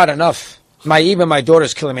 my God, enough. Even my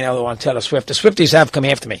daughter's killing me now on Taylor Swift. The Swifties have come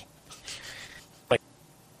after me.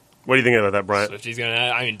 What do you think about that, Brian? Swifty's gonna.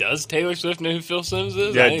 I mean, does Taylor Swift know who Phil Simms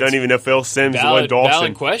is? Yeah, don't even know Phil Simms, Lynn Dawson.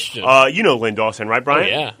 Valid question. You know Lynn Dawson, right,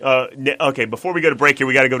 Brian? Oh, yeah. Okay, before we go to break here,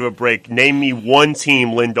 we got to go to a break. Name me one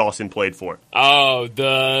team Lynn Dawson played for. Oh,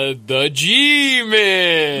 the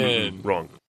G-Men. Wrong.